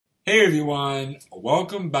Hey everyone,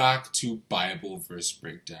 welcome back to Bible Verse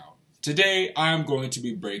Breakdown. Today I am going to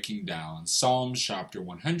be breaking down Psalm chapter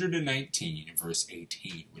 119 verse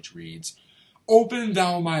 18, which reads, "Open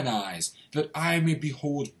thou mine eyes, that I may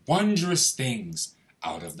behold wondrous things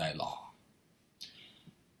out of thy law."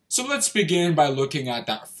 So let's begin by looking at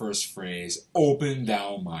that first phrase, "Open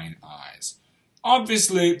thou mine eyes."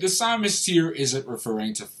 Obviously, the psalmist here isn't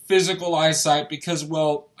referring to physical eyesight because,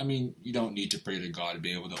 you don't need to pray to God to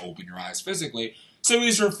be able to open your eyes physically. So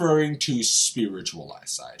he's referring to spiritual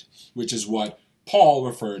eyesight, which is what Paul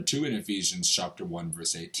referred to in Ephesians chapter 1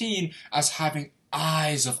 verse 18 as having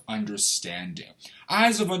eyes of understanding.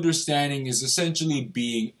 Eyes of understanding is essentially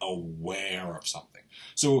being aware of something.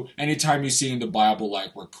 So anytime you see in the Bible,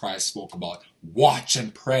 like where Christ spoke about watch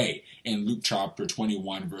and pray in Luke chapter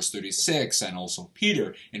 21 verse 36, and also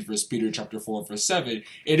Peter in 1 Peter chapter 4 verse 7,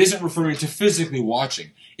 it isn't referring to physically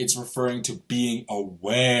watching. It's referring to being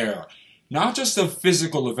aware, not just of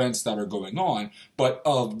physical events that are going on, but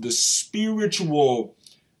of the spiritual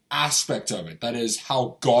aspect of it. That is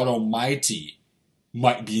how God Almighty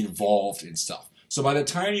might be involved in stuff. So by the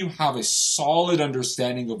time you have a solid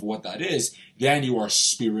understanding of what that is, then you are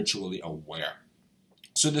spiritually aware.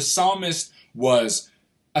 So the psalmist was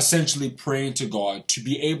essentially praying to God to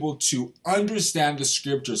be able to understand the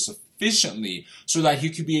scripture sufficiently so that he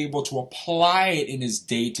could be able to apply it in his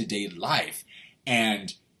day-to-day life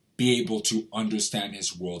and be able to understand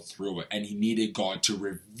his world through it. And he needed God to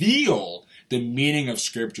reveal the meaning of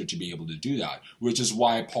scripture to be able to do that, which is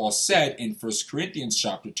why Paul said in 1 Corinthians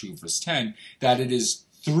chapter 2 verse 10 that it is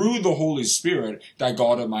through the Holy Spirit that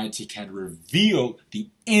God Almighty can reveal the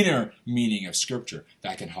inner meaning of scripture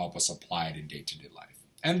that can help us apply it in day-to-day life.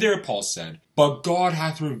 And there Paul said, "But God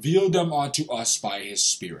hath revealed them unto us by his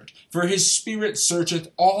Spirit. For his Spirit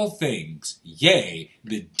searcheth all things, yea,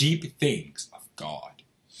 the deep things of God."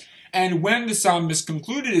 And when the psalmist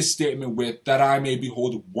concluded his statement with, "that I may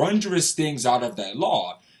behold wondrous things out of thy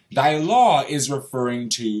law is referring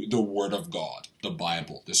to the Word of God, the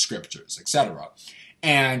Bible, the Scriptures, etc.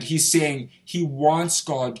 And he's saying he wants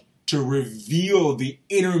God to reveal the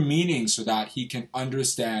inner meaning so that he can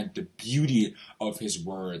understand the beauty of his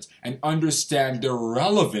words and understand their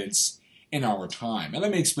relevance in our time. And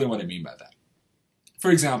let me explain what I mean by that. For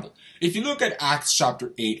example, if you look at Acts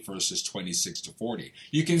chapter 8 verses 26 to 40,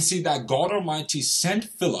 you can see that God Almighty sent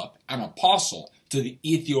Philip, an apostle, to the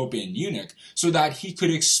Ethiopian eunuch so that he could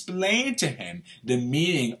explain to him the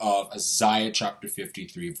meaning of Isaiah chapter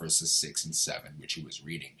 53 verses 6 and 7, which he was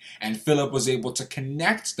reading. And Philip was able to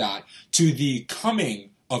connect that to the coming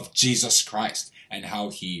of Jesus Christ and how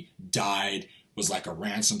he died, was like a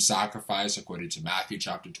ransom sacrifice according to Matthew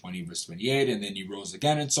chapter 20 verse 28, and then he rose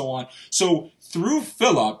again and so on. So through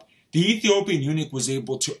Philip, the Ethiopian eunuch was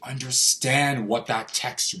able to understand what that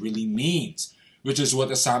text really means, which is what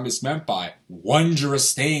the psalmist meant by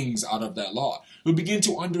wondrous things out of that law. We begin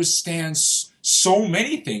to understand so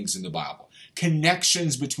many things in the Bible.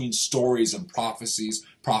 Connections between stories and prophecies,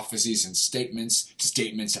 prophecies and statements,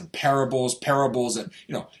 statements and parables and,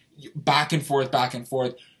 back and forth, back and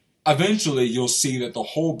forth. Eventually, you'll see that the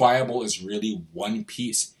whole Bible is really one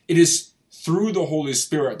piece. It is through the Holy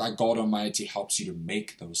Spirit that God Almighty helps you to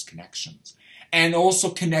make those connections. And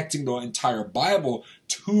also connecting the entire Bible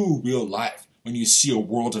to real life. When you see a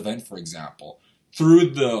world event, for example,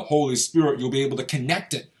 through the Holy Spirit, you'll be able to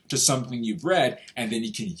connect it to something you've read, and then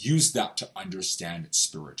you can use that to understand it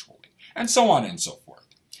spiritually. And so on and so forth.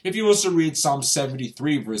 If you also read Psalm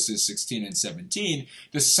 73 verses 16 and 17,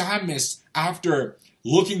 the psalmist, after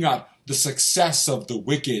looking at the success of the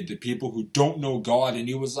wicked, the people who don't know God, and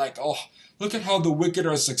he was like, "Oh, look at how the wicked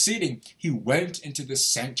are succeeding." He went into the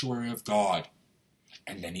sanctuary of God,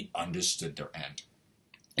 and then he understood their end.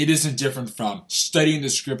 It isn't different from studying the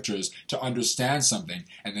scriptures to understand something,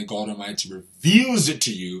 and then God Almighty reveals it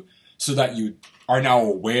to you so that you are now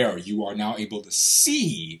aware, you are now able to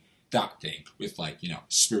see that thing with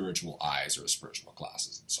spiritual eyes or spiritual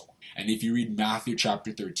glasses and so on. And if you read Matthew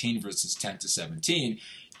chapter 13 verses 10 to 17,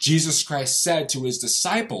 Jesus Christ said to his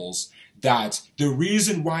disciples that the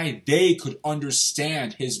reason why they could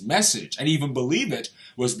understand his message and even believe it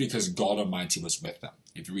was because God Almighty was with them.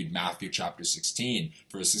 If you read Matthew chapter 16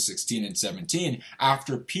 verses 16 and 17,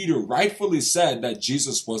 after Peter rightfully said that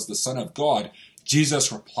Jesus was the Son of God,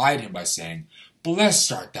 Jesus replied him by saying,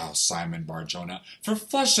 "Blessed art thou, Simon Bar-Jonah, for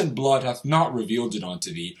flesh and blood hath not revealed it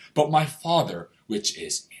unto thee, but my Father which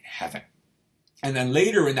is in heaven." And then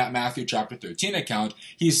later in that Matthew chapter 13 account,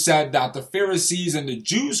 he said that the Pharisees and the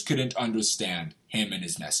Jews couldn't understand him and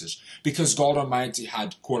his message because God Almighty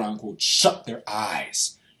had, quote unquote, shut their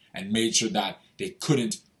eyes and made sure that they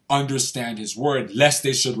couldn't understand his word, lest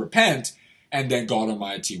they should repent, and then God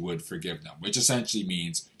Almighty would forgive them, which essentially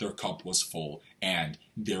means their cup was full, and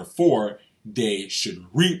therefore they should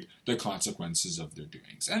reap the consequences of their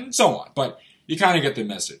doings, and so on. But you kind of get the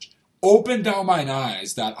message. Open thou mine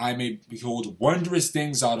eyes, that I may behold wondrous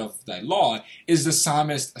things out of thy law, is the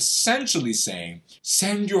psalmist essentially saying,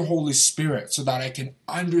 send your Holy Spirit so that I can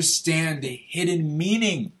understand the hidden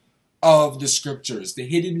meaning of the scriptures, the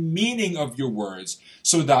hidden meaning of your words,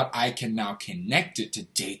 so that I can now connect it to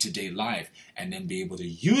day-to-day life, and then be able to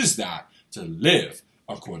use that to live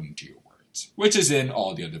according to your words, which is in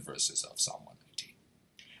all the other verses of Psalm 119.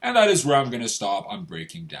 And that is where I'm going to stop on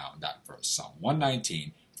breaking down that verse, Psalm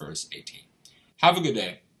 119, verse 18. Have a good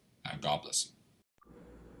day, and God bless you.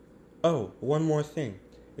 Oh, one more thing.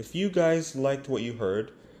 If you guys liked what you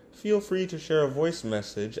heard, feel free to share a voice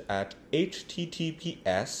message at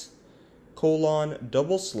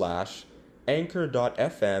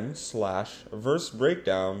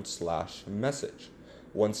https://anchor.fm/versebreakdown/message.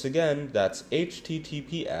 Once again, that's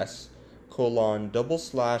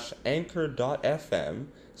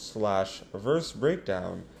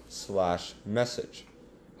https://anchor.fm/versebreakdown/message.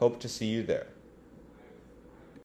 Hope to see you there.